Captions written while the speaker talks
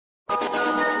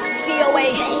COA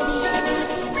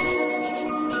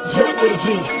Jump with a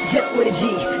G, jump with a G,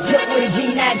 jump with a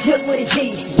G, not jump with a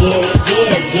G. Get it, just get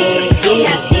it,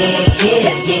 just get it,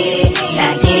 just get it,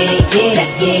 not get it,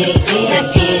 just get it,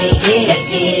 just get it, just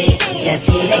get it, just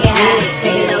get it. Take it high,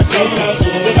 take it low, shake, shake,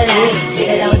 jiggle out,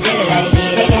 jiggle low, jiggle out.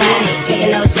 Take it high, take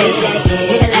it low, shake, shake,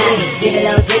 jiggle out, jiggle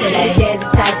low, jiggle out. Jazzy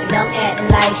type and I'm acting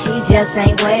like she just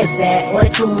ain't where it's at. Order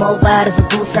 2 more bottles of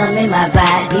booze, some in my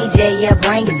vibe. DJ, yeah,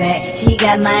 bring it back. She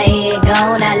got my head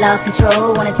gone, I lost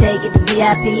control, wanna take it to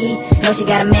VIP. Know she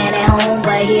got a man at home,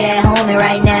 but he at home, and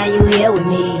right now you here with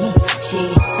me. She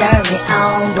turned me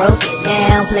on, broke it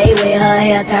down, play with her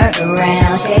hair, turn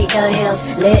around, shake the hips,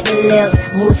 let the lips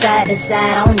move side to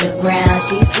side on the ground.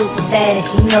 She super bad and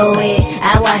she know it.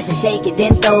 I watched her shake it,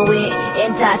 then throw it.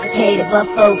 Intoxicated but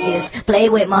focused, play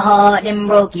with my heart, then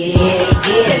broke it. Get it, just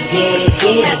get it, just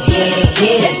get it,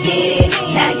 just get it,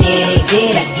 not get it,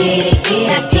 just get it,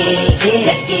 just get it,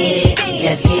 just get it,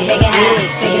 just get it. Take it high,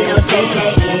 take it low, shake,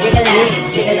 shake, jiggle out,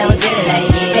 jiggle low, jiggle out.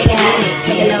 Take it high,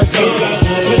 take it low, shake, shake,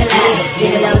 jiggle out,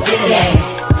 jiggle low, jiggle out.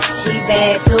 She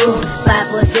bad too,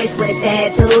 5'6" with the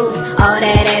tattoos. All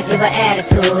that ass give her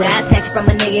attitude. I'd snatch it from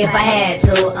a nigga if I had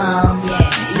to.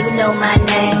 Yeah, you know my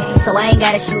name, so I ain't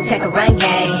gotta shoot, take a run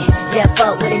game. Just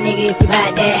fuck with a nigga if you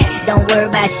bout that. Don't worry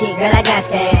about shit, girl, I got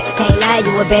stats. Can't lie,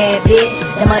 you a bad bitch.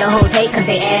 Them other hoes hate cause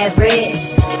they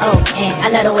average. Oh, and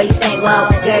I love the way you stank walk.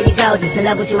 Girl, you gorgeous, in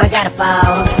love with you, I gotta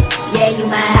fall. Yeah, you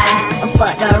my high, I'm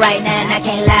fucked up right now and I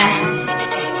can't lie.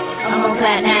 I'm on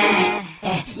cloud 9.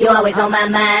 You always on my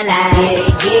mind like get it,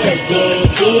 just get it,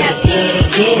 just get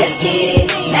it, just get it,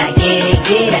 not get it,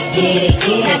 just get it,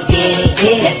 just get it,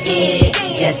 just get it,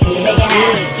 just get it. Take it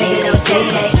high, take it low, shake,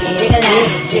 shake, jiggle out,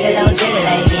 jiggle low, jiggle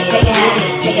out. Take it high,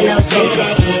 take it low, shake,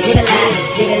 shake, jiggle out,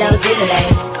 jiggle low, jiggle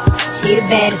out. She the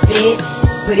baddest bitch,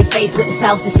 pretty face with the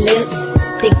softest lips,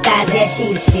 thick thighs, yeah,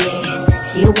 she the shit.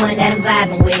 She the one that I'm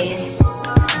vibing with.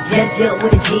 Just jump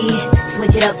with a G,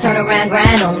 switch it up, turn around,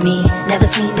 grind on me. Never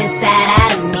seen this side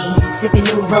out of me. Sipping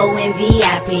Nouveau in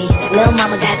VIP. Lil'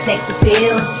 mama got sex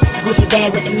appeal. Gucci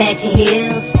bag with the matching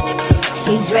heels.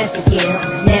 She dressed to kill.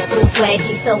 Neptune swag,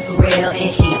 she so for real.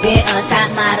 And she been a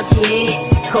top model chick.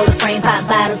 Cold frame pop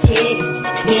bottle chick.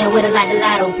 Being with her like the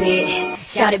lotto pick.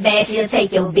 Shout it bad, she'll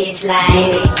take your bitch like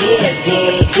just get it, just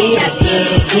get it, just get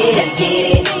it, just get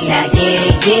it, not get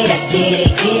it, just get it,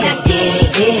 just get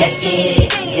it, just get it,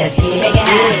 just get it. Take it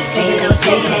high, take it low,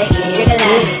 shake, shake, jiggle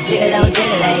out, jiggle low,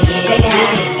 jiggle out. Take it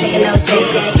high, take it low, shake,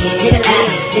 shake, jiggle out,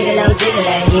 jiggle low, jiggle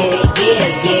out. Get it, just get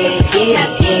it, just get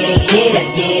it,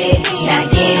 just get it, not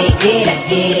get it, just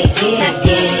get it, just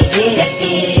get it, just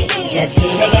get it, just get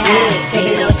it. Take it high, take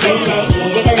it low, shake, shake,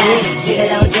 jiggle out,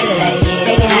 jiggle low, jiggle out.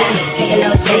 Take it high, take it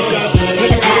low, shake, shake,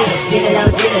 jiggle out, jiggle low,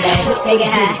 jiggle out. Take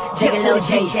it high, jiggle low,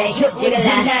 shake, shake, jiggle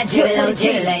out, jiggle low,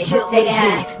 jiggle out. Take it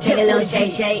high, jiggle low,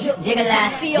 shake, shake, jiggle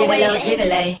out, jiggle low,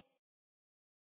 jiggle out.